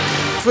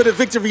for the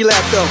victory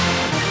lap though.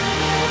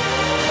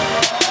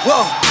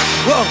 Whoa,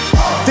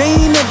 whoa, they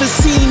ain't never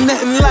seen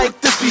nothing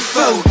like this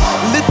before.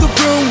 Lit the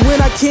room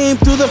when I came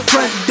through the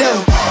front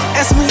door.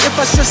 Ask me if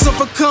I stress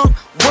overcome,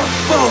 what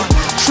for?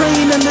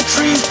 Train in the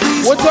trees,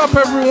 please. What's up,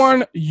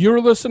 everyone?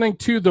 You're listening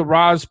to the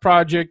RAS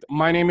Project.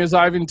 My name is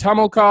Ivan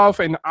Temelkov,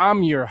 and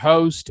I'm your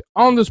host.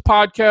 On this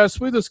podcast,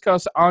 we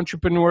discuss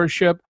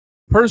entrepreneurship,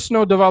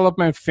 personal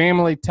development,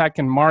 family, tech,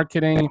 and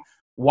marketing.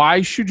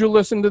 Why should you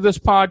listen to this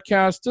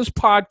podcast? This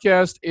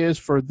podcast is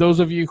for those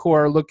of you who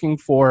are looking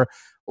for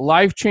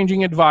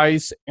life-changing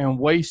advice and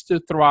ways to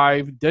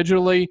thrive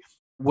digitally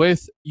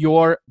with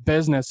your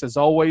business. As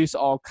always,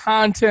 all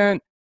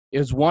content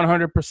is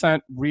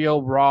 100%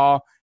 real, raw,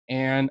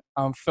 and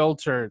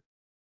unfiltered.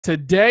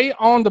 Today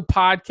on the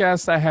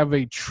podcast, I have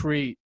a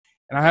treat,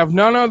 and I have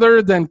none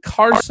other than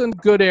Carson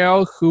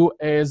Goodale, who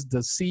is the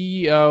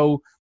CEO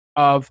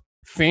of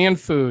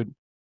FanFood.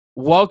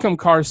 Welcome,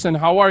 Carson.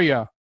 How are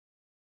you?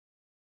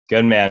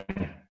 Good, man.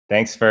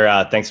 Thanks for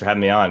having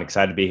me on.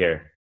 Excited to be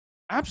here.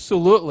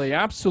 Absolutely,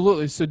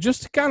 absolutely. So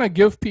just to kind of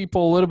give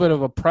people a little bit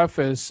of a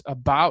preface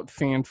about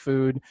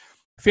FanFood,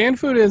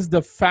 FanFood is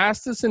the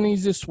fastest and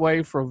easiest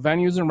way for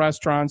venues and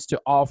restaurants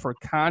to offer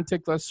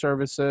contactless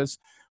services,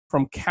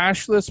 from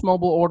cashless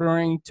mobile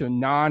ordering to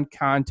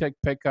non-contact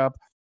pickup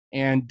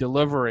and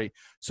delivery.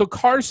 So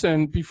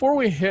Carson, before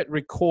we hit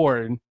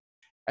record,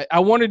 I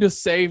wanted to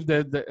save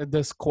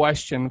this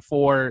question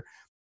for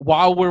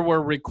while we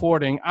were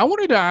recording. I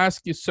wanted to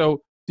ask you,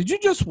 so did you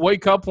just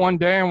wake up one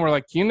day and were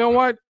like, you know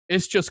what?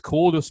 It's just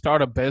cool to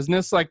start a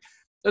business. Like,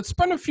 let's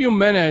spend a few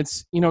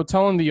minutes,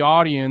 telling the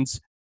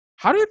audience,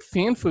 how did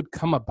FanFood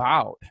come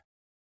about?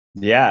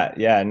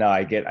 Yeah. No,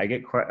 I get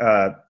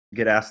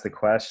asked the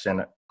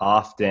question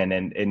often,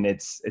 and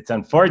it's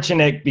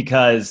unfortunate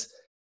because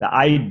the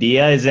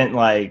idea isn't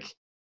like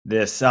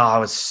this. Oh, I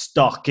was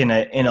stuck in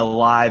a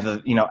live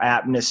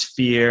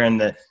atmosphere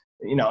and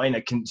in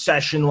a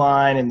concession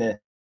line and the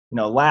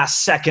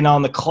last second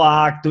on the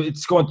clock,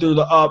 it's going through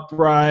the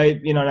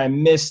upright, and I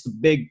missed the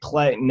big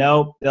play.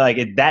 Nope.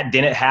 That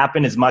didn't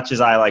happen as much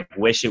as I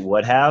wish it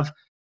would have.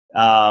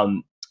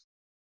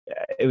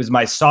 It was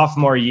my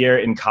sophomore year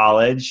in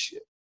college.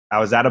 I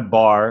was at a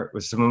bar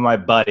with some of my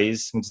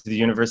buddies, went to the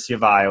University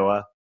of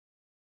Iowa,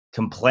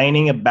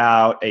 complaining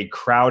about a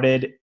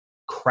crowded,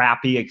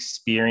 crappy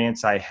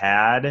experience I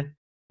had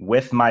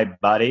with my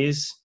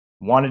buddies.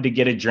 Wanted to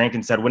get a drink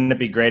and said, wouldn't it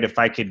be great if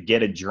I could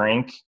get a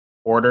drink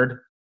ordered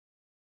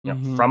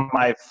from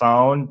my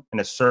phone and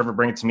a server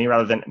bring it to me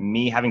rather than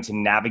me having to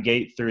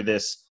navigate through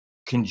this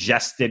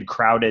congested,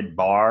 crowded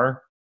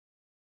bar?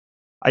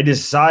 I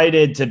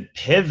decided to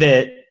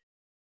pivot,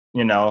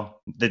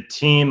 the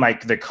team,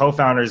 the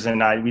co-founders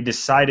and I, we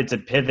decided to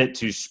pivot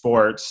to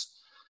sports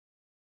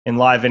and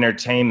live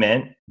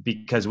entertainment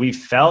because we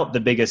felt the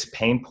biggest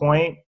pain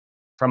point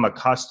from a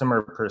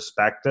customer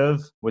perspective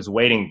was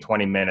waiting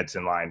 20 minutes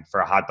in line for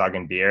a hot dog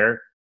and beer.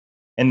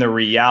 And the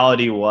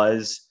reality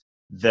was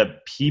the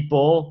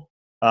people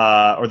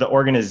or the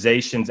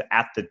organizations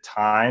at the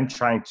time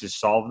trying to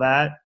solve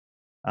that,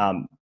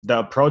 the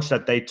approach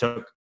that they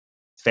took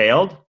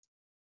failed.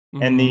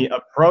 Mm-hmm. And the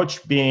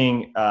approach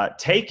being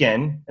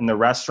taken in the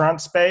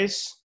restaurant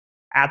space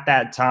at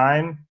that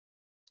time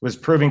was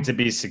proving to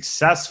be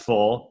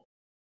successful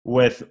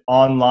with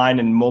online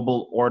and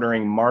mobile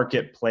ordering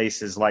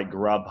marketplaces like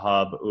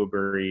Grubhub,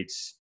 Uber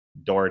Eats,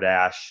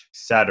 DoorDash,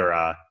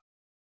 etc.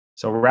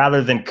 So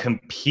rather than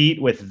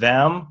compete with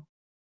them,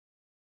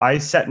 I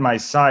set my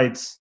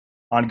sights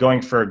on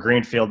going for a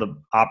greenfield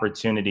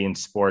opportunity in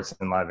sports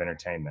and live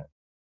entertainment.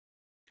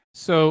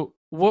 So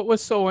what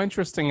was so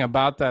interesting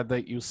about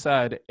that you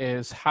said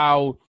is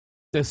how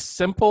this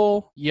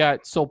simple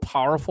yet so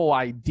powerful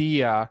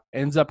idea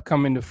ends up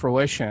coming to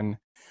fruition.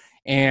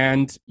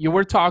 And you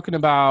were talking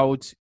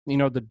about, the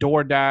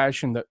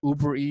DoorDash and the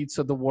Uber Eats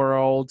of the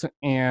world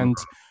and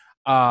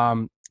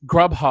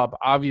Grubhub,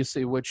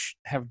 obviously, which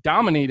have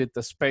dominated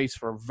the space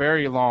for a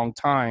very long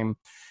time.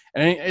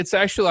 And it's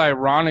actually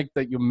ironic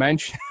that you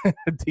mentioned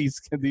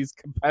these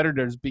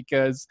competitors,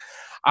 because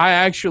I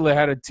actually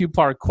had a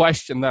two-part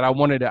question that I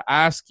wanted to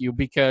ask you,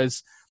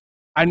 because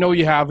I know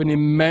you have an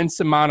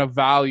immense amount of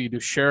value to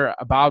share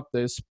about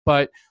this.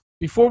 But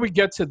before we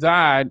get to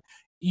that,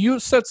 you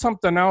said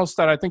something else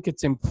that I think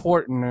it's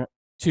important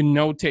to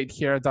notate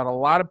here that a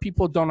lot of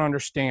people don't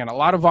understand. A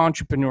lot of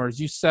entrepreneurs,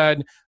 you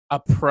said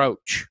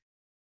approach.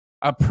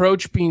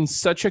 Approach being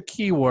such a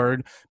key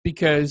word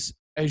because,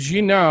 as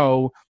you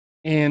know,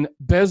 in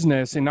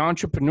business, in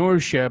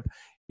entrepreneurship,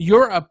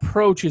 your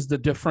approach is the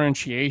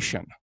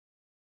differentiation.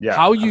 Yeah,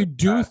 how you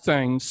do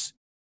things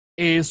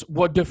is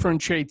what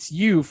differentiates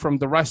you from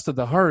the rest of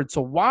the herd.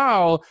 So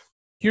while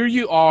here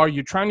you are,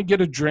 you're trying to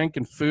get a drink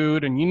and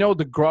food, and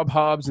the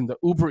Grubhubs and the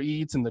Uber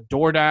Eats and the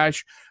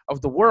DoorDash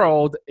of the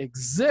world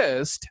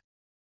exist,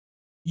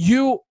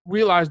 you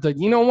realize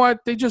that,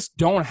 they just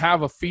don't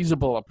have a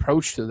feasible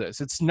approach to this.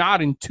 It's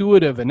not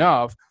intuitive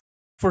enough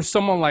for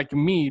someone like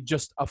me,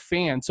 just a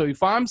fan. So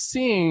if I'm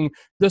seeing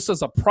this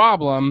as a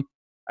problem,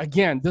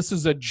 again, this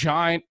is a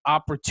giant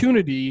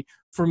opportunity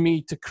for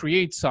me to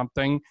create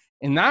something.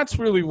 And that's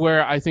really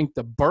where I think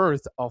the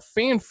birth of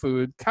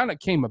FanFood kind of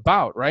came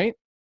about, right?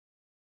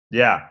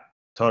 Yeah,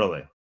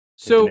 totally.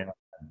 So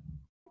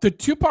the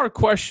two-part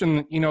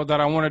question,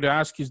 that I wanted to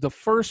ask you is, the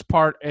first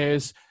part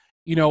is,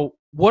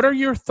 what are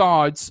your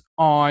thoughts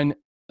on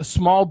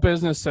small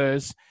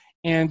businesses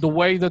and the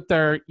way that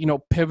they're,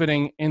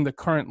 pivoting in the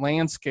current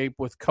landscape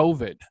with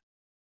COVID?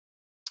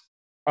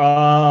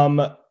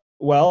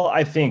 Well,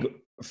 I think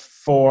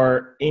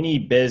for any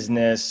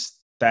business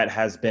that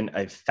has been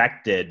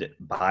affected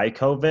by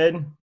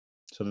COVID,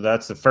 so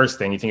that's the first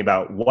thing you think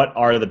about. What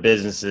are the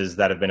businesses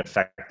that have been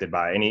affected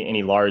by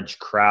any large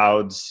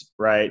crowds,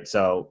 right?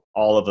 So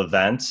all of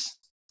events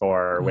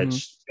for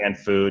which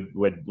FanFood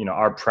would,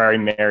 our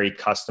primary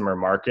customer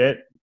market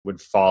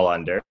would fall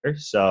under.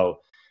 So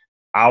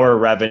our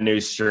revenue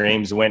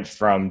streams went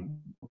from,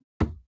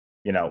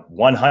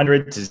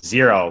 100 to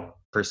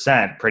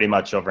 0% pretty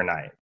much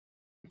overnight.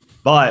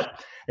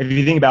 But if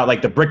you think about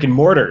like the brick and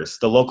mortars,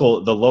 the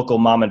local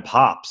mom and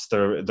pops,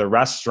 the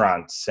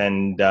restaurants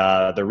and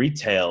the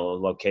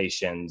retail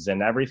locations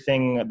and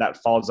everything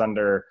that falls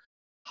under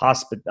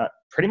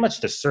pretty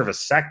much the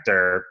service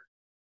sector,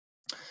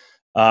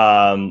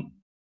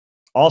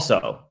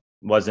 also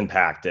was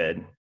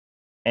impacted.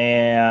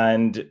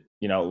 And,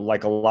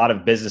 like a lot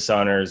of business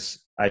owners,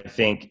 I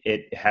think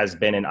it has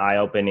been an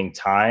eye-opening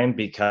time,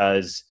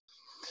 because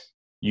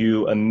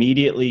you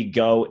immediately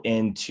go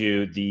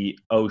into the,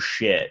 oh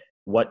shit,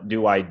 what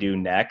do I do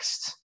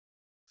next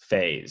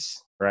phase,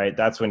 right?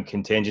 That's when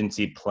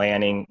contingency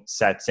planning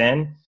sets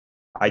in.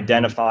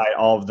 Identify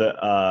all of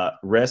the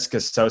risk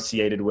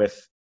associated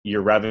with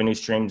your revenue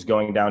streams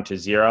going down to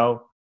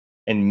zero,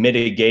 and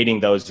mitigating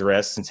those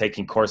risks and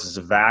taking courses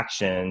of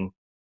action,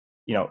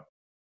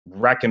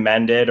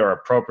 recommended or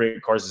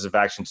appropriate courses of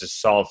action to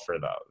solve for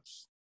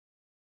those.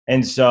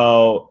 And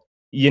so,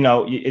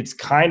 it's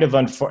kind of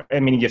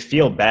you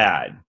feel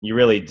bad, you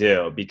really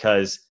do,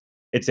 because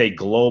it's a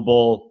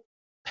global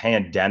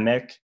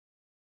pandemic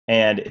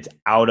and it's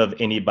out of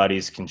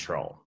anybody's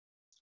control.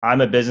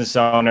 I'm a business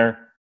owner.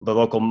 The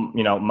local,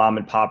 mom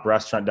and pop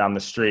restaurant down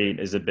the street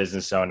is a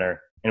business owner,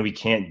 and we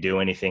can't do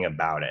anything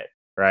about it,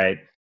 right?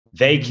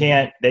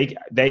 They're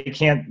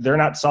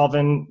not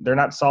solving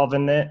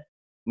it.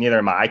 Neither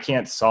am I. I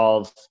can't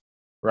solve,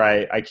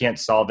 right? I can't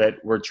solve it.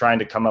 We're trying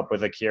to come up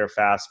with a cure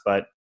fast,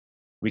 but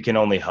we can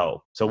only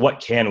hope. So what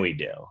can we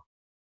do,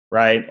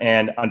 right?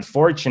 And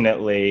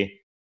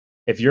unfortunately,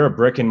 if you're a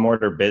brick and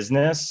mortar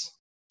business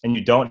and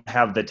you don't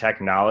have the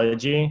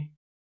technology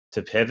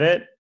to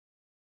pivot,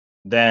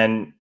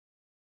 then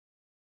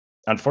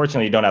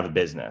unfortunately you don't have a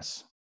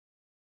business.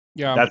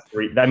 Yeah.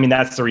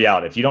 That's the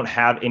reality. If you don't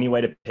have any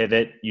way to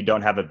pivot, you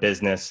don't have a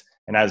business.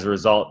 And as a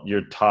result,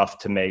 you're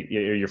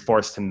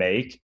forced to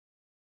make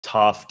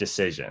tough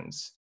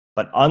decisions.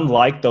 But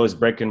unlike those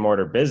brick and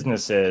mortar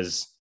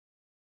businesses,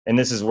 and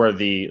this is where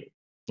the,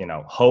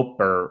 hope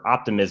or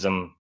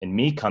optimism in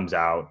me comes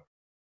out,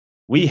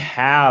 we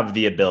have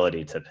the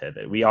ability to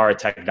pivot. We are a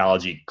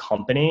technology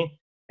company,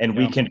 and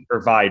we can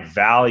provide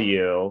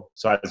value.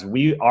 So as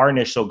our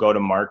initial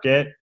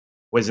go-to-market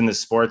was in the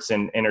sports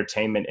and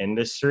entertainment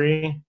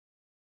industry,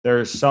 there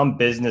are some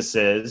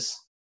businesses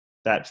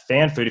that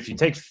FanFood, if you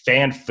take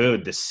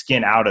FanFood, the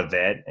skin out of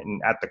it,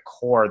 and at the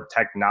core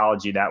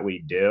technology that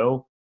we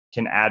do,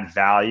 can add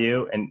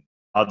value in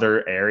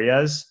other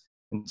areas.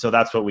 And so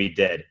that's what we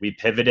did. We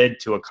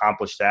pivoted to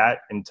accomplish that,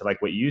 and to, like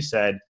what you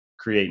said,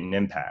 create an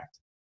impact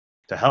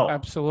to help.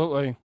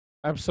 Absolutely.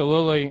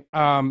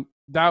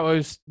 That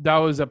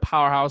was a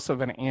powerhouse of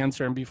an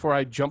answer. And before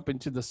I jump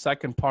into the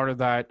second part of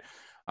that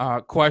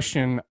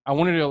question, I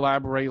wanted to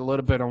elaborate a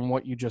little bit on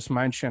what you just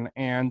mentioned.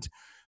 And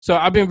so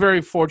I've been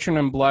very fortunate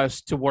and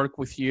blessed to work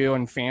with you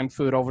and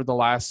FanFood over the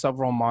last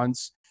several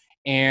months.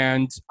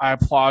 And I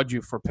applaud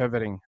you for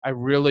pivoting. I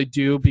really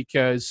do,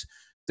 because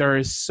there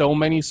is so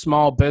many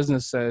small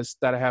businesses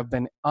that have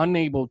been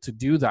unable to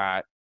do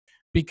that,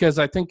 because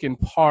I think in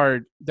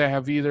part they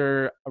have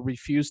either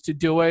refused to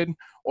do it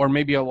or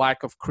maybe a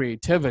lack of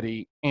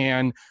creativity.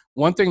 And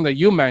one thing that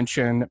you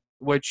mentioned,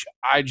 which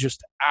I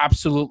just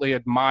absolutely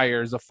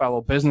admire as a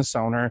fellow business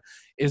owner,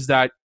 is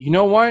that,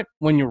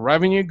 when your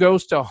revenue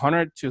goes to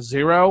 100 to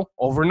 0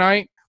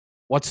 overnight,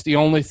 what's the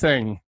only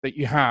thing that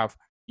you have?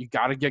 You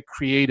got to get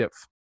creative.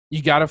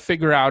 You got to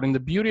figure out, and the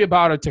beauty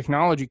about a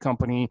technology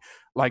company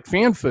like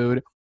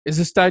FanFood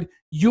is that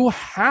you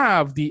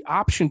have the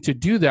option to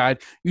do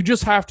that. You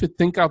just have to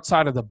think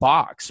outside of the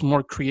box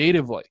more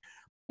creatively.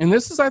 And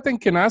this is, I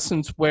think, in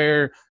essence,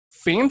 where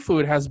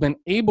FanFood has been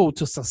able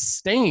to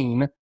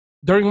sustain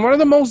during one of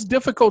the most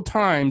difficult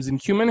times in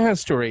human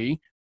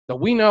history that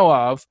we know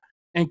of,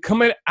 and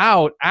come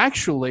out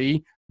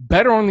actually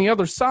better on the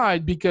other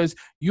side, because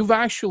you've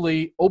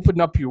actually opened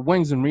up your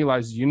wings and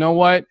realized,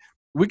 what?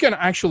 We can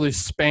actually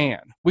span.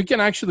 We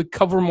can actually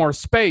cover more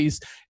space.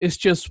 It's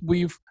just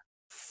we've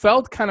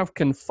felt kind of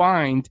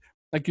confined,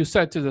 like you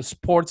said, to the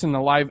sports and the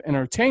live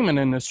entertainment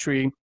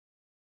industry,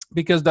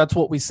 because that's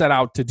what we set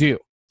out to do.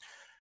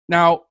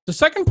 Now, the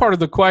second part of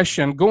the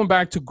question, going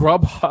back to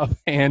Grubhub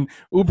and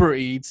Uber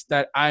Eats,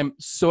 that I'm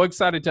so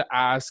excited to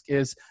ask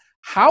is,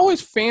 how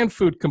is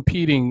FanFood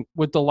competing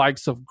with the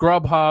likes of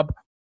Grubhub,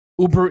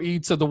 Uber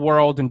Eats of the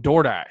world, and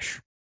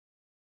DoorDash?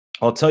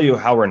 I'll tell you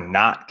how we're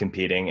not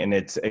competing, and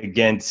it's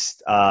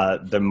against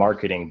the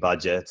marketing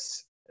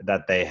budgets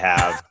that they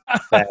have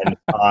spent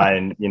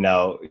on,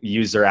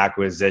 user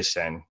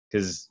acquisition,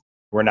 because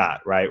we're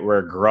not, right?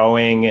 We're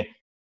growing.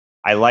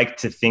 I like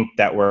to think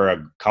that we're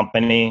a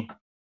company,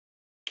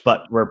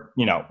 but we're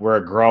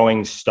a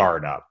growing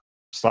startup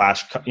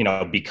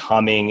 /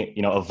 becoming,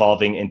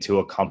 evolving into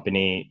a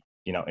company,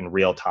 in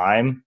real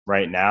time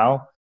right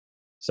now.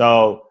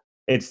 So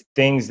it's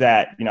things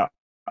that,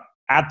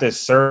 at the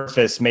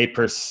surface may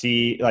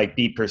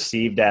be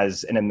perceived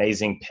as an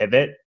amazing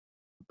pivot.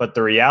 But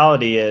the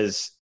reality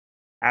is,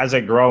 as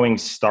a growing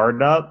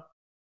startup,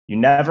 you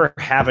never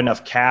have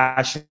enough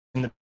cash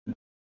in the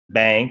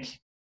bank,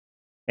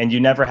 and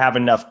you never have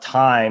enough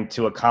time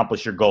to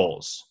accomplish your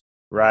goals,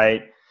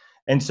 right?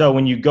 And so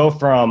when you go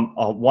from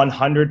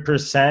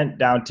 100%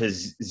 down to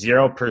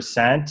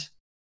 0%,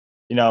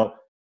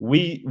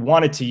 we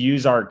wanted to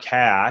use our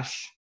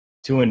cash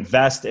to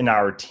invest in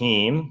our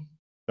team.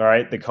 All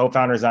right. The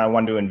co-founders and I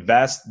wanted to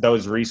invest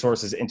those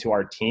resources into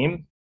our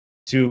team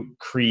to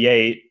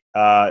create,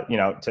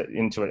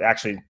 into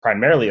actually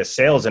primarily a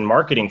sales and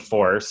marketing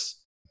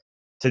force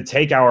to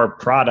take our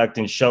product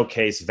and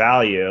showcase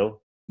value.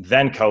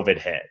 Then COVID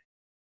hit.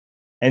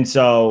 And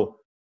so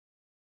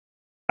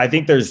I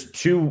think there's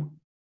two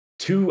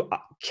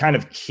kind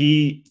of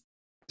key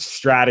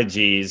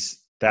strategies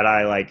that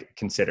I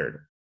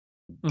considered.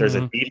 There's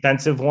a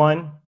defensive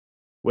one,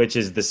 which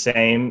is the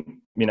same,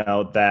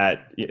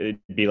 that it'd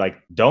be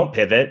don't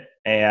pivot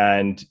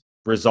and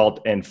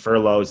result in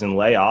furloughs and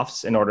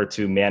layoffs in order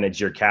to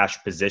manage your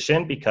cash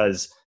position,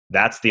 because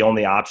that's the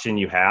only option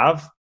you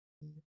have,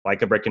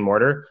 like a brick and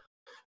mortar.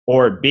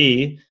 Or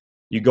B,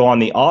 you go on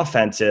the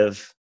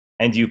offensive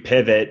and you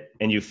pivot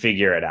and you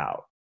figure it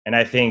out. And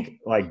I think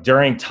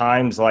during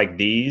times like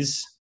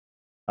these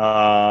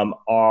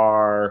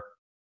are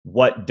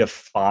what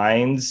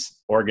defines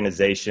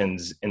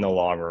organizations in the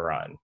long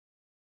run.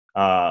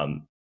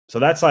 So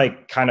that's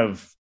kind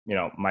of,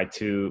 my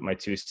two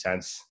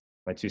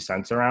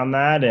cents around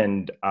that.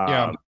 And,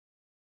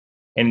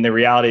 and the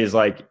reality is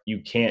you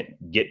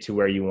can't get to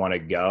where you want to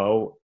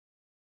go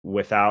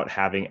without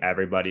having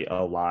everybody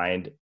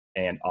aligned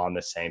and on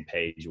the same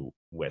page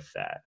with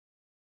that.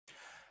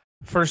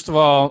 First of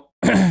all,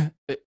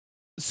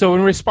 so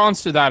in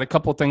response to that, a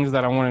couple of things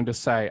that I wanted to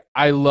say.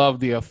 I love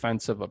the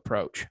offensive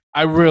approach.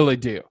 I really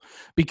do,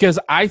 because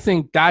I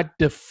think that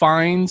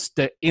defines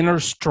the inner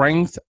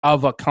strength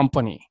of a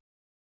company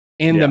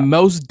in the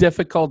most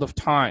difficult of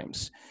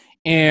times.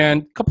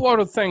 And a couple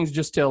other things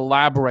just to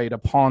elaborate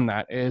upon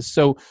that is,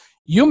 so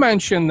you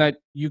mentioned that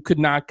you could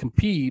not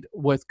compete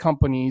with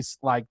companies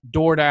like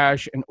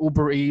DoorDash and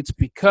Uber Eats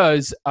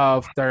because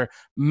of their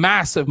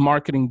massive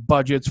marketing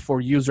budgets for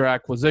user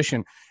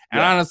acquisition. And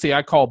honestly,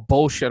 I call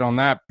bullshit on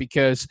that,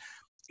 because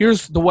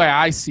here's the way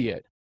I see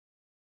it.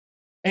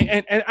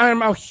 And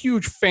I'm a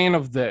huge fan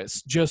of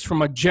this, just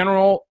from a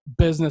general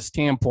business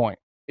standpoint.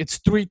 It's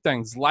three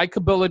things: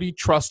 likability,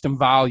 trust, and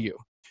value.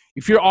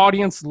 If your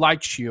audience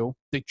likes you,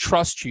 they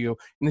trust you,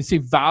 and they see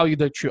value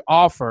that you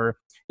offer,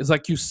 is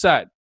like you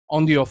said,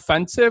 on the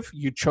offensive,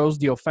 you chose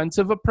the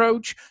offensive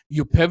approach,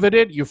 you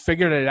pivoted, you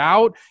figured it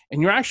out,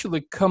 and you're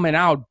actually coming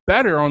out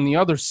better on the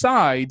other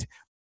side,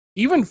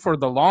 even for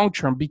the long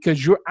term,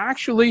 because you're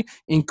actually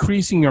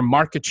increasing your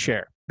market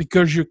share,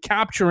 because you're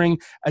capturing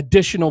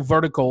additional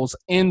verticals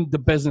in the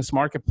business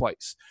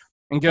marketplace.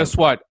 And guess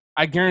what?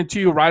 I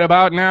guarantee you right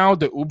about now,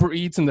 the Uber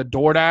Eats and the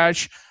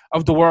DoorDash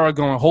of the world are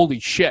going,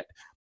 holy shit.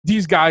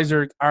 These guys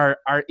are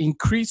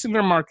increasing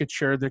their market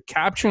share. They're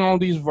capturing all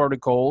these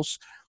verticals.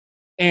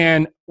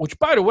 And which,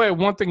 by the way,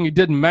 one thing you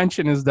didn't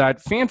mention is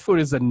that FanFood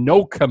is a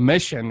no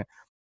commission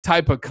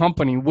type of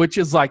company, which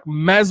is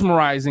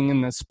mesmerizing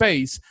in this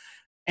space.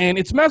 And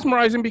it's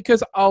mesmerizing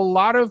because a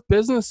lot of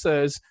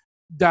businesses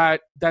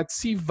that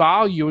see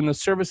value in the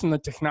service and the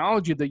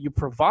technology that you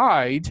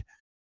provide,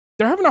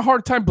 they're having a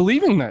hard time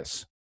believing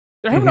this.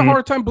 They're having a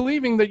hard time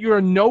believing that you're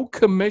a no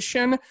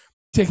commission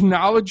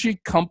technology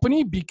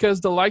company,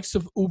 because the likes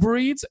of Uber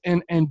Eats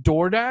and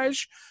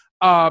DoorDash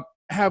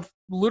have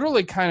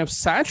literally kind of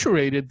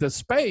saturated the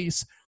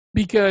space,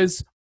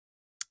 because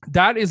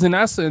that is in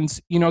essence,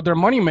 their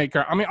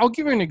moneymaker. I mean, I'll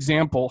give you an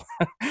example.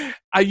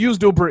 I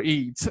used Uber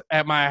Eats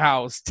at my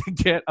house to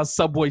get a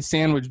Subway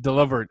sandwich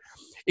delivered.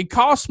 It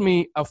cost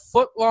me a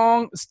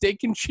foot-long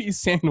steak and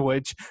cheese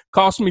sandwich,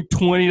 cost me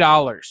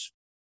 $20.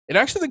 It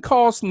actually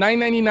cost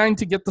 $9.99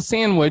 to get the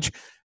sandwich.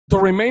 The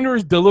remainder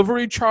is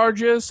delivery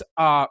charges,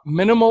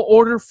 minimal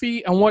order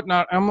fee, and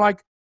whatnot. I'm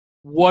like,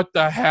 what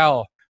the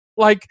hell?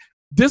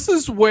 This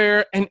is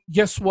where, and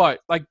guess what?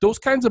 Those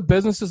kinds of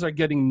businesses are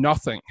getting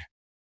nothing,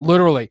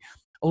 literally,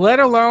 let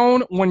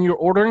alone when you're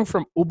ordering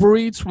from Uber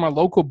Eats from a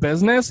local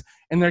business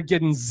and they're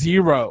getting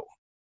zero.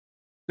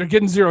 They're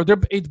getting zero.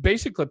 It's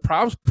basically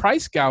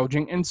price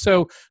gouging. And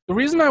so the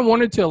reason I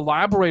wanted to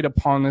elaborate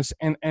upon this,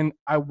 and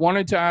I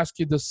wanted to ask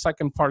you the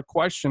second part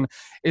question,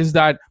 is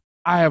that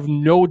I have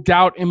no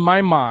doubt in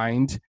my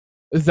mind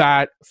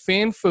that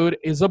FanFood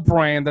is a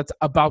brand that's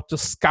about to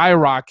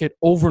skyrocket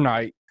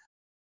overnight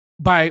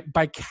by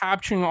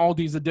capturing all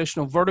these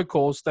additional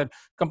verticals that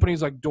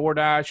companies like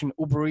DoorDash and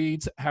Uber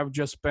Eats have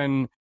just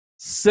been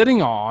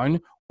sitting on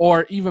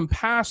or even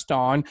passed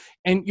on.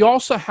 And you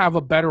also have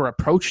a better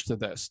approach to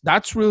this.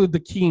 That's really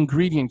the key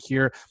ingredient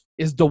here,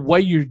 is the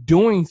way you're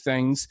doing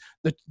things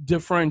that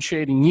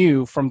differentiating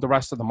you from the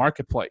rest of the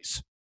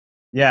marketplace.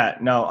 Yeah,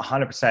 no,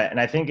 100%. And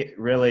I think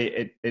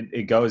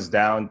it goes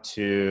down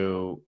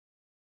to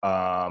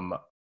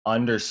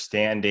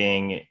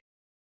understanding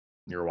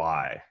your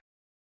why,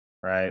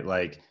 right?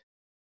 Like,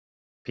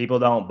 people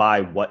don't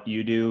buy what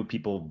you do,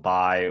 people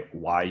buy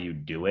why you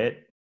do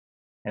it.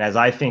 And as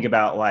I think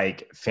about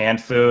like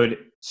FanFood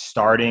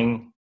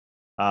starting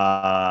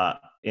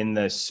in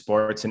the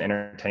sports and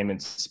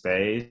entertainment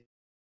space,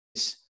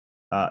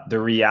 the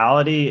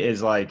reality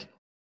is like,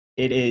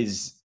 it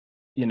is,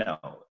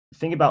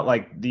 think about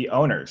like the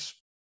owners.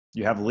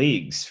 You have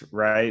leagues,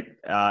 right?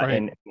 Right.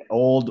 And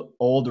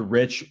old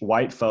rich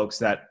white folks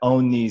that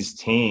own these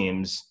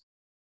teams.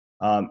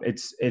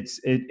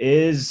 It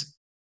is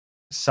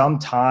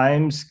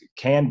sometimes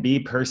can be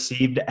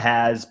perceived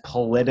as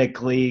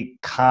politically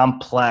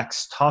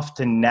complex, tough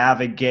to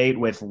navigate,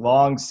 with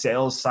long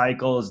sales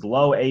cycles,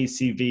 low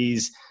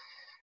ACVs,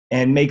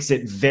 and makes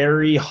it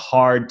very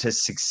hard to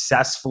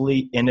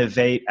successfully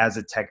innovate as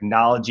a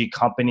technology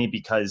company,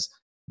 because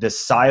the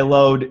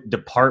siloed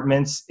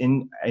departments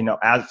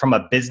from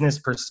a business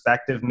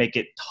perspective make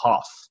it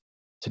tough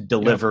to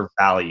deliver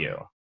value.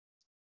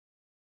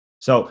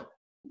 So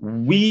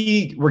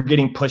we were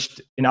getting pushed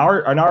in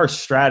our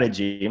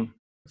strategy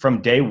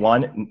from day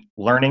one,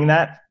 learning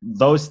that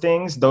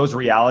those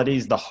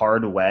realities the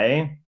hard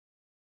way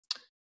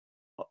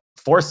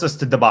forced us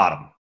to the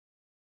bottom,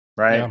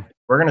 right? Yeah.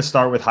 We're going to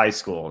start with high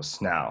schools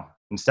now.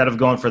 Instead of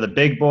going for the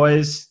big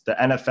boys, the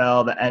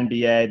NFL, the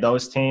NBA,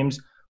 those teams,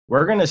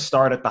 we're going to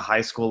start at the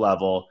high school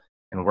level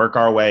and work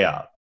our way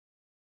up,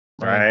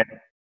 right?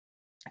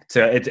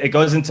 So it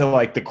goes into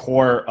like the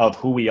core of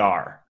who we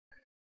are.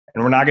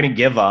 And we're not going to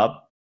give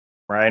up,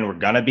 right? And we're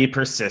going to be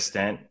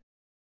persistent,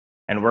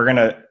 and we're going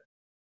to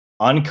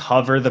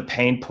uncover the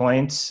pain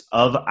points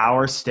of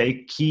our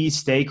key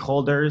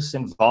stakeholders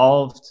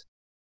involved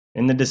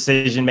in the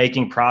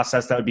decision-making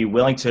process that would be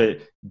willing to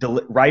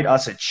write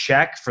us a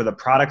check for the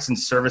products and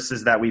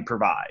services that we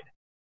provide.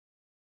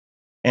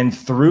 And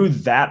through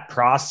that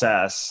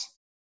process,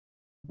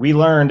 we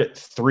learned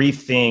 3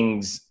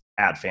 things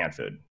at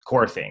FanFood,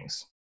 core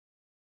things.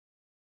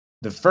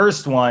 The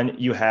first one,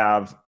 you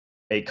have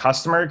a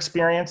customer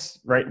experience,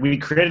 right? We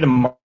created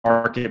a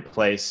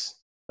marketplace.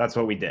 That's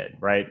what we did,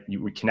 right?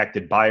 We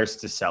connected buyers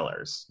to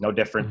sellers, no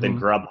different than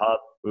Grubhub,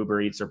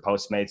 Uber Eats, or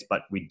Postmates,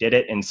 but we did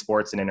it in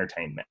sports and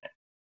entertainment.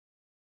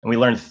 And we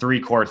learned 3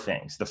 core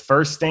things. The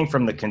first thing,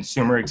 from the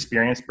consumer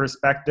experience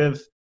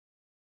perspective,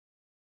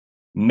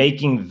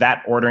 making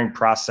that ordering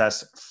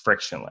process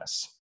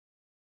frictionless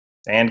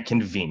and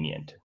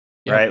convenient,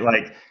 right?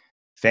 Like,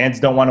 fans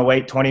don't want to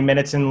wait 20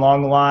 minutes in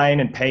long line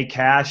and pay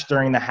cash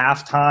during the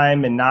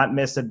halftime and not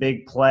miss a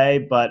big play,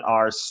 but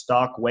are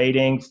stuck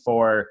waiting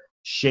for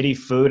shitty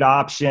food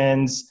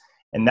options.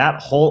 And that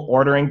whole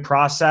ordering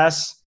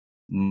process,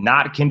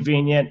 not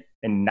convenient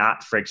and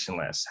not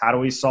frictionless. How do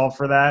we solve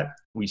for that?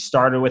 We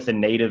started with a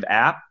native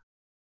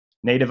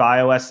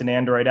iOS and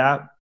Android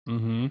app.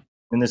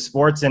 And the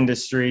sports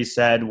industry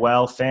said,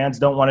 well, fans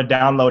don't want to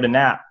download an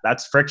app.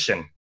 That's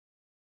friction.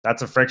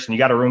 That's a friction. You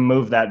got to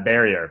remove that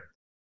barrier.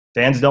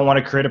 Fans don't want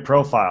to create a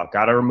profile.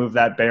 Got to remove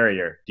that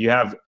barrier. You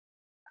have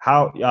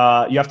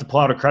to pull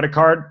out a credit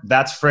card?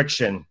 That's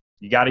friction.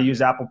 You got to use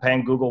Apple Pay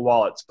and Google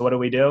Wallet. So what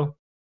do?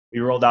 We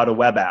rolled out a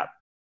web app,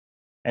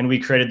 and we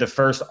created the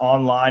first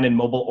online and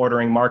mobile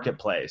ordering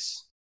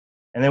marketplace.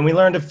 And then we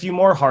learned a few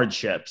more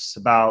hardships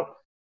about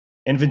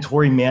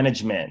inventory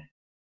management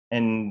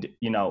and,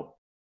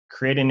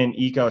 creating an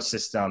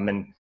ecosystem.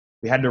 And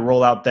we had to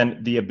roll out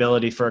then the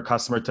ability for a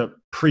customer to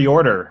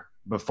pre-order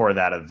before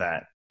that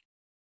event,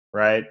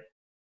 right?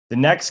 The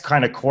next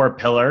kind of core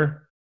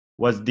pillar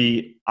was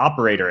the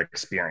operator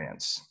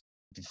experience.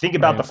 If you think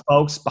about the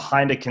folks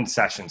behind a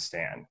concession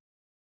stand,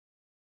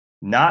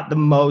 not the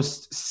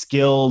most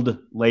skilled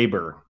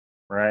labor,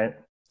 right?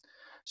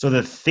 So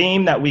the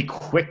theme that we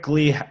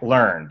quickly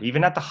learned,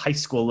 even at the high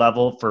school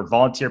level, for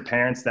volunteer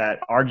parents that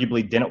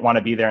arguably didn't want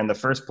to be there in the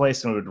first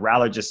place and would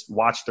rather just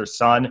watch their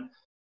son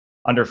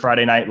under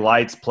Friday night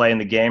lights play in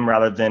the game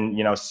rather than,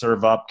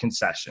 serve up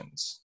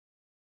concessions.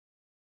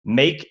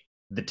 Make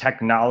the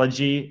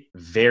technology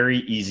very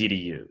easy to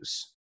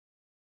use.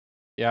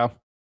 Yeah.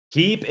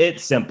 Keep it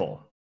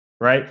simple,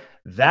 right?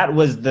 That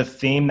was the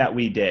theme that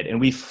we did. And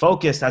we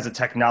focused as a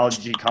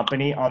technology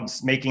company on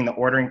making the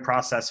ordering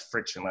process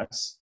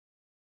frictionless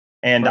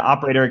and the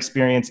operator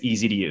experience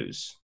easy to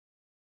use.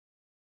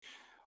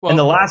 Well, and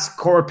the last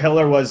core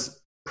pillar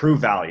was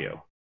prove value.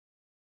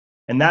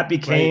 And that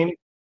became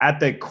at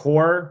the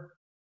core,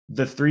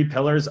 the three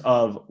pillars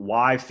of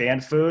why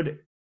FanFood.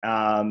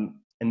 And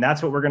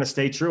that's what we're going to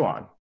stay true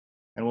on.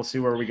 And we'll see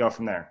where we go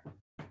from there.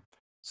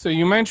 So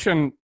you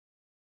mentioned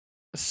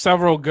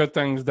several good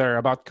things there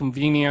about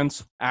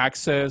convenience,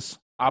 access,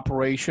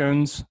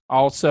 operations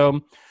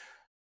also.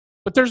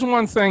 But there's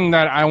one thing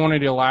that I wanted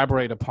to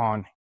elaborate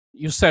upon.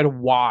 You said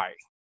why.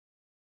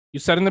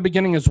 You said in the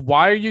beginning is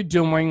why are you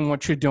doing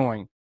what you're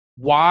doing?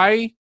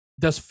 Why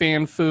does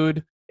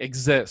FanFood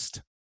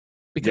exist?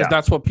 Because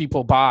that's what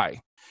people buy.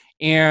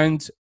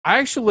 And I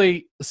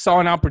actually saw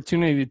an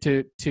opportunity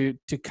to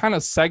kind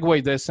of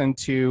segue this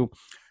into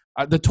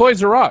the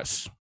Toys R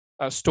Us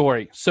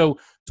story. So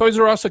Toys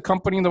R Us, a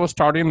company that was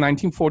started in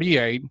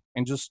 1948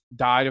 and just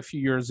died a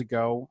few years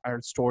ago. I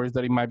heard stories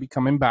that he might be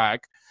coming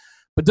back.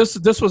 But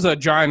this was a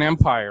giant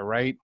empire,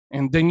 right?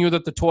 And they knew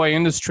that the toy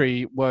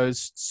industry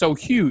was so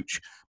huge,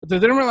 but they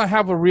didn't really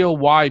have a real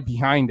why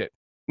behind it.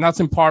 And that's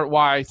in part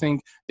why I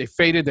think they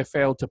faded. They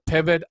failed to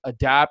pivot,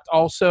 adapt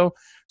also.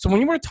 So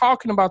when you were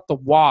talking about the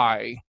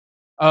why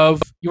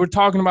you were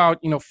talking about,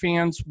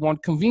 fans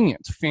want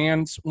convenience.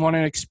 Fans want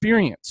an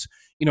experience.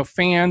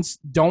 Fans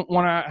don't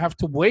want to have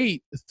to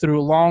wait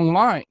through long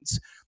lines.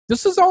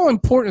 This is all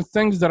important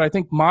things that I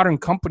think modern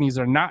companies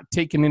are not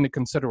taking into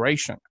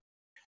consideration.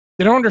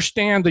 They don't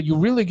understand that you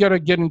really got to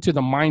get into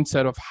the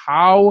mindset of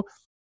how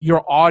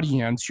your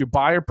audience, your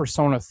buyer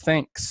persona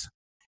thinks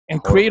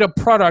and create a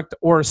product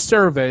or a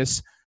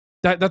service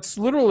that's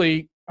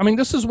literally,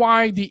 this is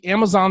why the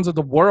Amazons of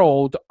the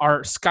world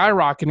are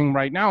skyrocketing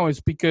right now, is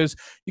because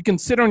you can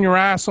sit on your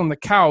ass on the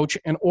couch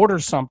and order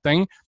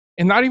something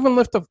and not even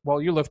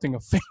you're lifting a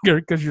finger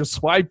because you're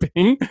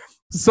swiping,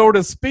 so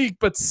to speak,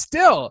 but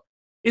still,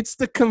 it's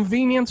the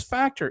convenience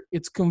factor.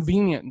 It's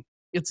convenient.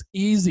 It's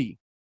easy.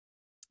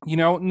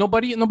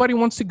 Nobody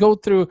wants to go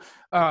through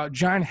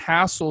giant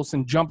hassles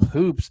and jump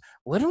hoops,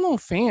 let alone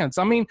fans.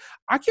 I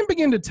can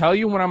begin to tell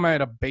you when I'm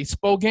at a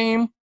baseball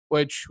game,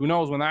 which who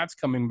knows when that's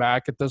coming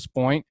back at this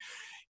point.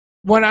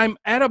 When I'm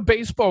at a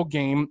baseball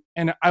game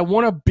and I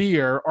want a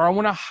beer or I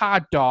want a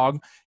hot dog,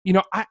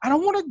 I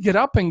don't want to get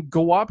up and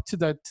go up to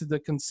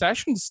the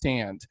concession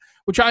stand,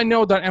 which I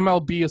know that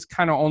MLB is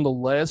kind of on the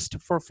list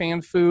for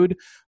FanFood,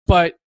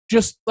 but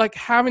just like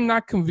having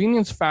that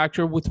convenience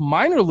factor with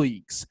minor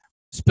leagues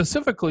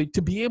specifically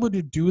to be able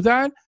to do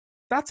that,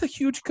 that's a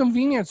huge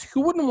convenience.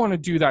 Who wouldn't want to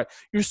do that?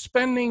 You're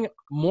spending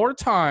more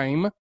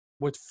time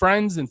with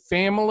friends and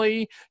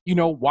family,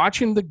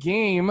 watching the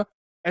game,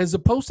 as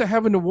opposed to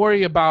having to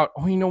worry about,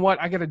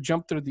 I got to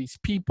jump through these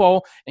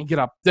people and get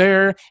up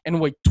there and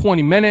wait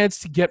 20 minutes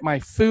to get my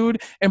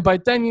food. And by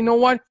then,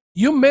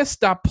 you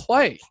missed that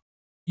play.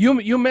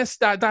 You missed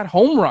that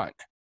home run,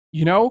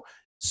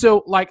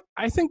 So,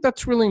 I think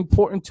that's really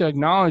important to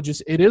acknowledge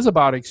is it is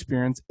about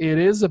experience. It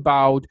is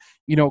about,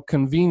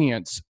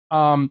 convenience.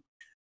 One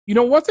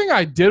thing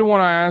I did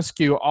want to ask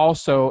you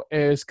also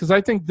is, because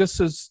I think this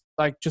is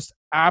just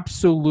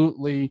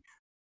absolutely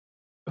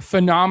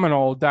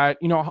phenomenal that,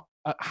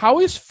 how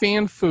is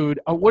FanFood,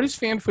 what is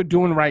FanFood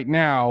doing right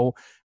now?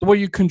 The way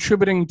you're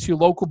contributing to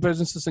local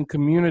businesses and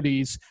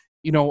communities,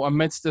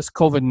 amidst this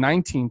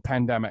COVID-19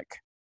 pandemic?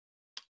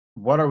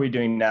 What are we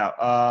doing now?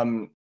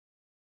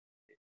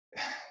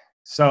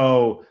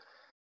 So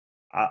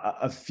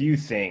a few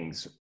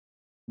things.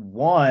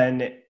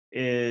 One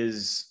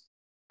is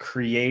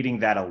creating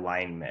that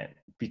alignment,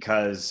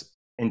 because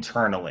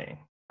internally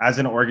as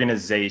an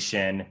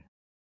organization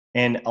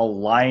and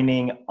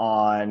aligning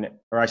on,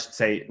 or I should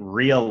say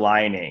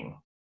realigning,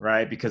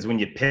 right? Because when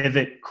you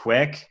pivot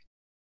quick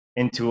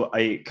into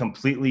a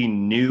completely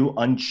new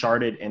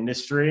uncharted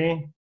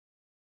industry,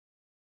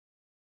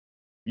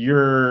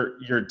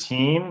 your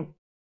team,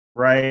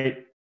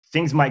 right?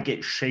 Things might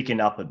get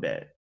shaken up a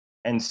bit.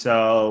 And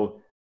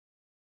so,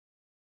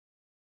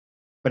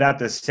 but at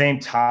the same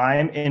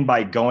time, and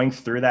by going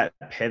through that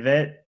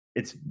pivot,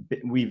 it's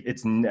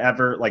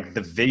never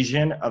the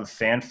vision of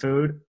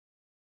FanFood,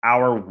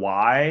 our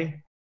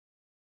why,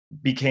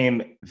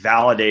 became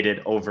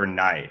validated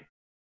overnight.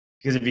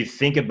 Because if you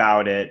think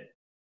about it,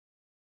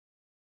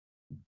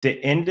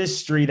 the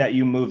industry that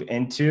you move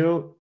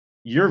into,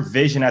 your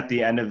vision at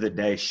the end of the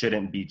day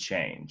shouldn't be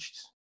changed,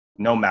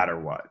 no matter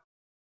what.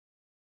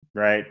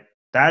 Right?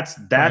 That's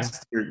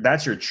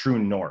your true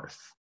north.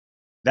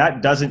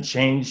 That doesn't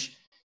change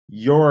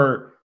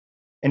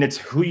and it's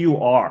who you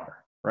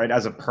are, right?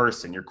 As a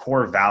person, your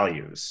core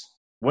values.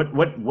 What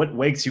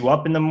wakes you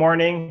up in the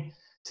morning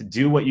to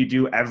do what you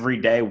do every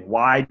day?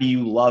 Why do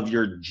you love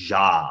your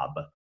job?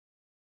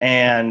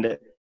 And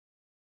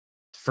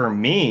for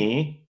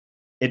me,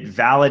 it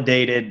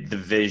validated the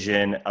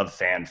vision of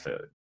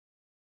FanFood.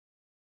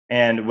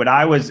 And what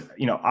I was,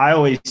 I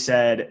always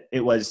said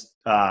it was,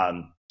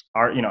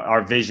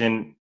 our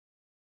vision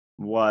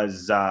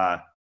was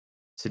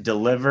to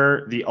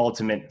deliver the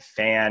ultimate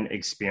fan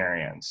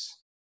experience.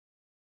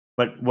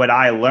 But what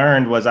I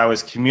learned was I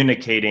was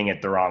communicating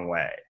it the wrong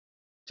way.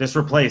 Just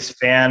replace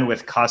fan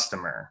with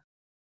customer.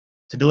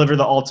 To deliver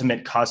the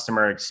ultimate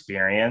customer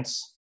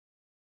experience,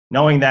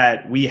 knowing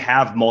that we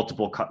have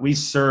we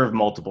serve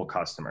multiple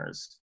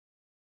customers.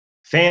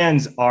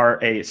 Fans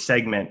are a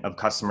segment of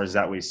customers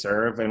that we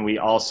serve, and we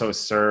also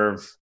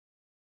serve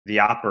the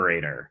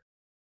operator.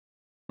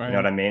 Right. You know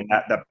what I mean?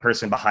 That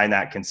person behind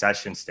that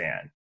concession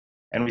stand.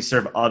 And we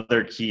serve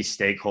other key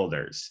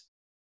stakeholders.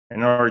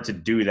 In order to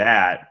do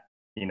that,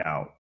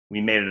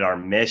 we made it our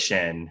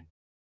mission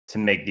to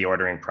make the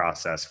ordering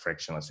process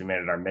frictionless. We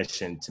made it our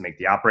mission to make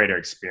the operator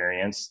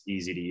experience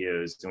easy to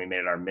use. And we made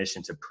it our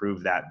mission to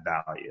prove that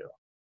value.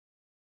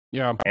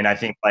 Yeah. And I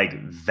think like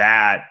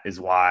that is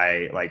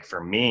why, like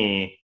for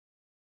me,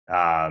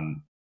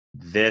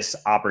 this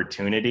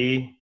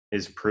opportunity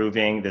is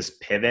proving, this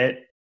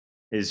pivot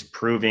is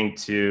proving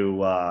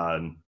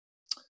to,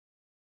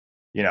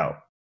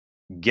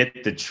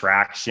 get the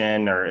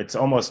traction, or it's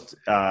almost,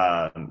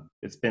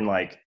 it's been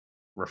like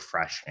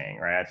refreshing,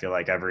 right? I feel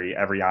like every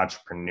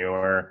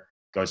entrepreneur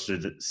goes through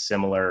the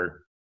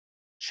similar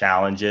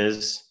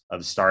challenges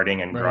of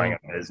starting and growing a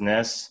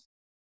business.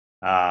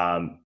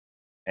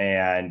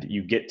 And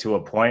you get to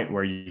a point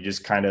where you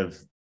just kind of,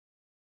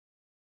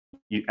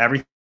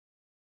 everything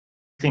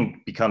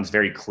becomes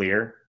very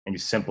clear and you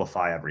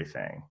simplify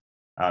everything.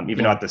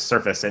 Even though at the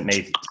surface it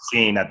may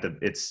seem that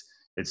it's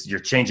you're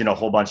changing a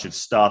whole bunch of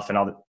stuff and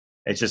all.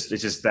 It's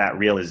just that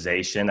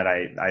realization that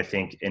I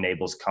think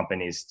enables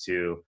companies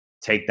to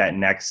take that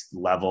next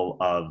level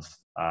of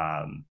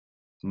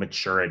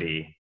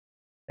maturity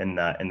in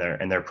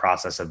their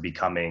process of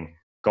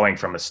going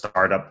from a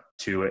startup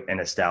to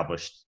an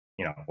established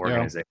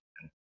organization.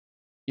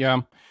 Yeah.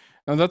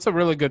 No, that's a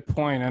really good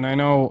point. And I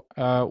know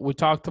we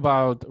talked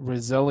about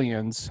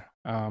resilience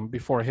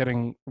before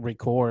hitting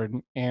record.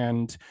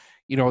 And,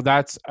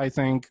 that's, I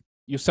think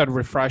you said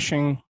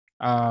refreshing,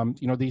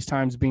 these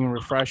times being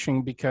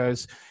refreshing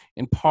because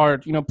in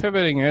part,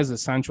 pivoting is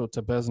essential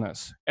to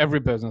business, every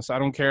business. I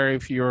don't care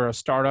if you're a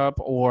startup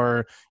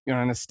or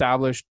an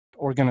established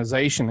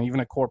organization,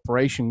 even a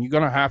corporation, you're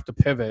going to have to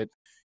pivot,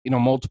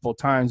 multiple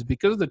times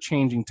because of the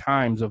changing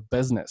times of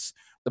business,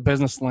 the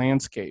business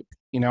landscape.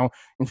 In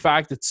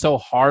fact, it's so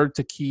hard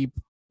to keep,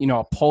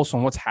 a pulse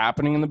on what's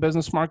happening in the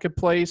business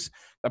marketplace.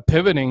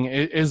 Pivoting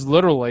is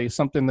literally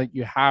something that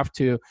you have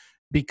to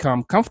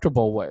become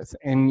comfortable with,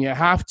 and you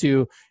have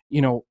to,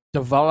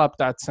 develop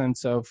that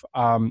sense of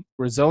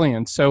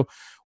resilience. So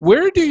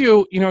where do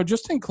you,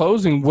 just in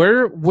closing,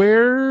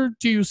 where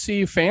do you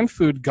see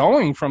FanFood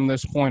going from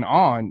this point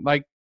on?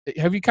 Like,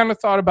 have you kind of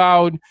thought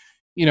about,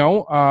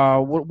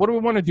 what do we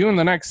want to do in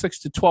the next 6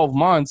 to 12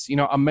 months,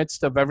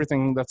 amidst of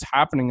everything that's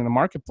happening in the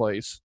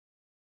marketplace?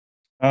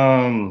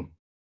 I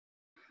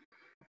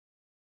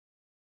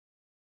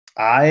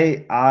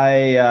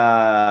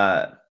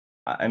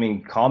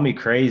mean, call me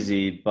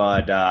crazy,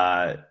 but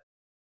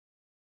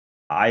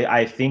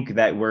I think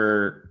that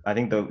we're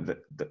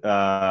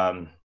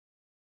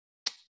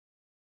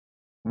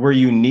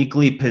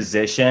uniquely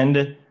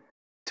positioned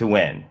to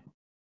win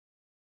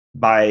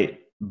by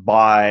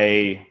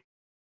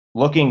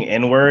looking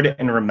inward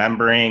and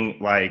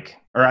remembering,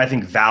 I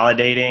think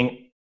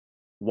validating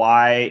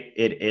why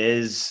it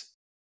is,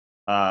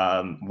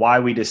 why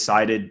we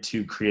decided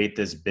to create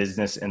this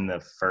business in the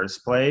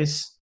first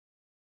place,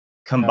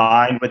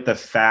 combined with the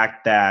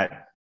fact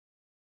that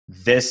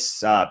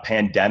this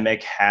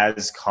pandemic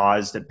has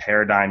caused a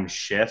paradigm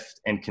shift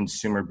in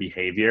consumer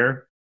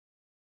behavior,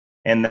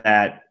 and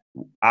that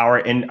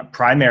our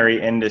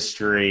primary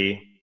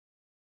industry,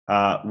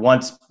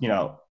 once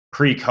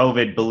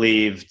pre-COVID,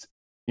 believed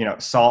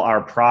saw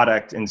our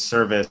product and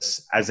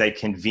service as a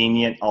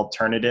convenient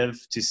alternative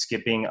to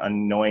skipping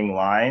annoying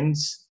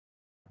lines,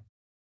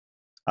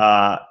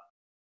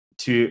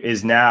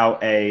 is now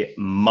a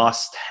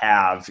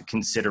must-have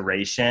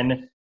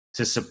consideration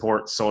to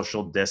support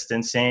social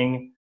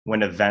distancing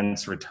when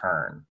events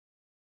return.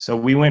 So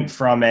we went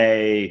from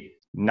a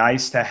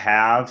nice to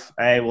have,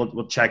 hey,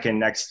 we'll check in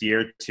next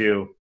year,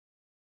 to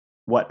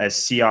what a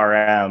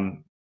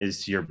CRM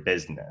is to your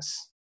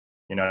business.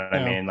 You know what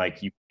I mean?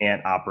 Like, you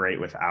can't operate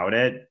without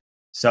it.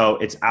 So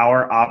it's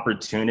our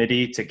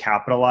opportunity to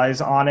capitalize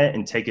on it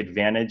and take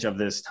advantage of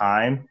this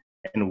time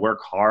and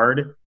work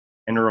hard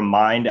and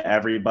remind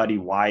everybody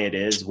why it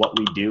is what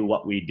we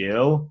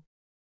do.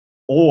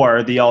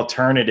 Or the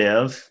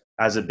alternative,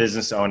 as a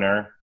business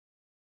owner,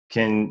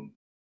 can,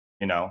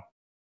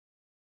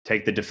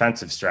 take the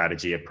defensive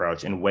strategy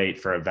approach and wait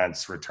for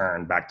events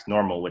return back to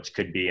normal, which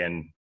could be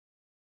in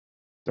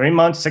 3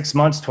 months, 6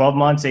 months, 12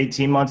 months,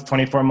 18 months,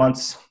 24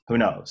 months, who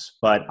knows?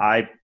 But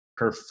I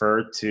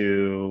prefer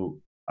to,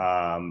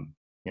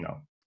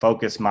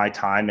 focus my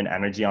time and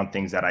energy on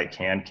things that I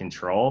can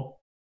control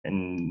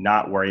and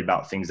not worry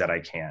about things that I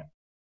can't.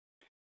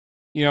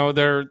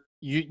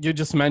 You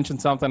just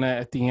mentioned something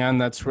at the end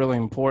that's really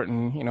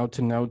important,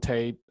 to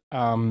notate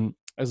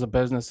as a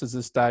business,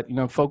 is that,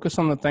 focus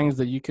on the things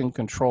that you can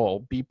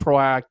control, be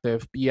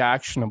proactive, be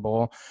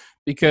actionable,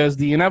 because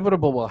the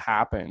inevitable will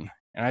happen.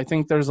 And I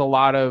think there's a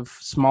lot of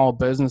small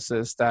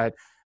businesses that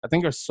I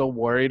think are so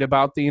worried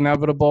about the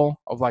inevitable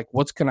of like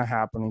what's going to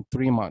happen in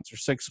 3 months or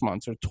 6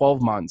 months or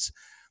 12 months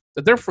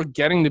that they're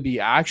forgetting to be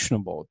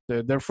actionable.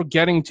 They're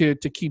forgetting to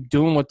keep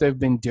doing what they've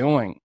been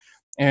doing.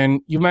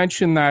 And you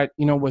mentioned that,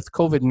 with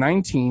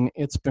COVID-19,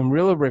 it's been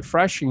really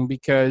refreshing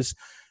because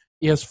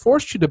he has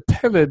forced you to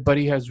pivot, but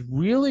he has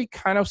really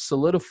kind of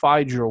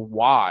solidified your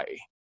why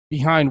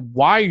behind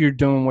why you're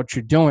doing what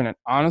you're doing. And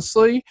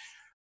honestly,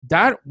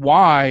 that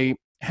why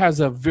has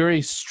a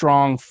very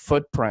strong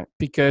footprint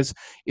because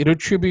it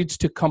attributes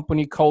to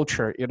company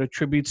culture. It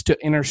attributes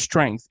to inner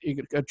strength.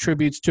 It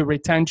attributes to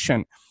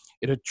retention.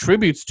 It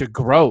attributes to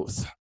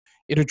growth.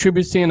 It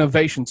attributes to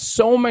innovation.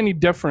 So many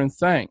different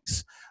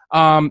things.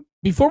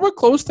 Before we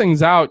close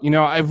things out,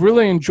 I've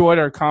really enjoyed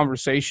our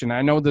conversation.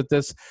 I know that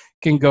this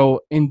can go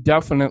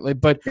indefinitely,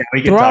 but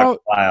we can talk a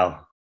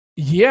while.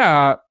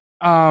 Yeah.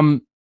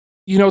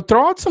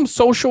 Throw out some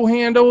social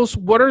handles.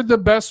 What are the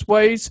best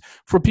ways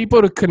for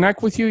people to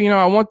connect with you?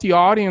 I want the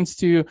audience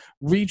to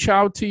reach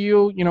out to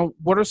you.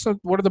 What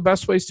are the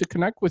best ways to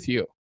connect with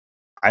you?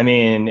 I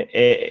mean,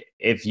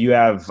 if you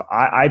have,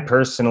 I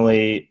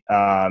personally,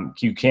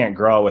 you can't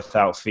grow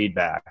without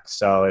feedback.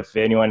 So if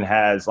anyone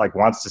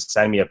wants to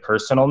send me a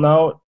personal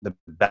note, the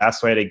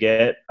best way to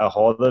get a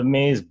hold of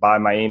me is by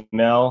my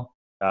email,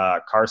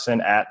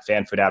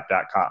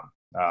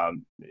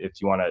 carson@fanfoodapp.com.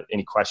 If you want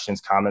any questions,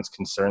 comments,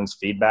 concerns,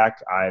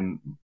 feedback, I'm,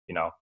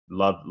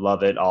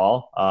 love it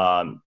all.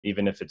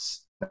 Even if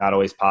it's not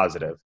always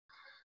positive.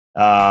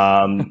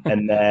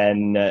 And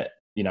then,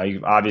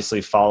 you obviously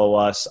follow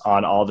us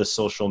on all the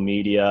social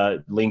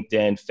media,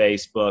 LinkedIn,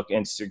 Facebook,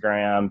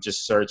 Instagram.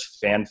 Just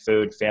search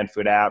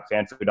FanFood app,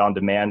 FanFood on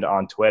demand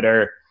on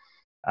Twitter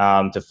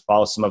to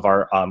follow some of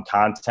our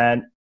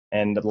content.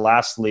 And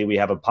lastly, we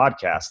have a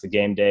podcast, the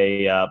Game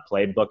Day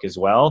Playbook as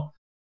well.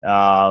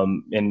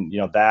 And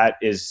that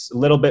is a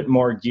little bit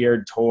more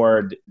geared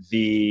toward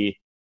the,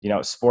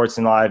 sports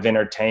and live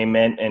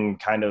entertainment and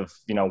kind of,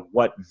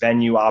 what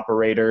venue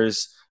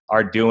operators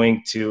are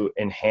doing to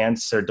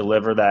enhance or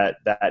deliver that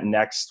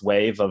next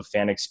wave of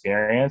fan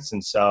experience.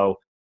 And so,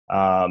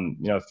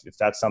 if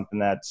that's something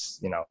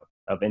that's,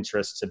 of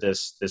interest to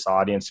this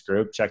audience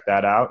group, check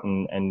that out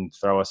and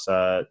throw us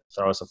a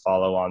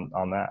follow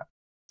on that.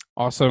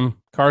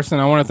 Awesome. Carson,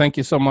 I want to thank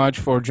you so much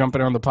for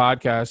jumping on the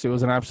podcast. It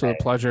was an absolute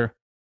pleasure.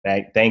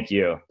 Thank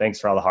you. Thanks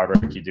for all the hard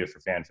work you do for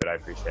FanFood. I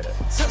appreciate it.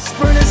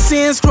 Burning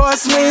sands,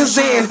 cross lands,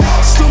 and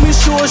stormy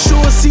shore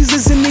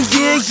seasons in the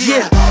year,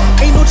 yeah.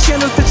 Ain't no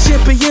channel for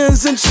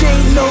champions and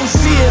chain no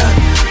fear.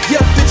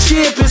 Yep, the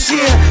champ is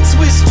here.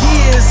 Switch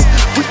gears.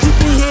 We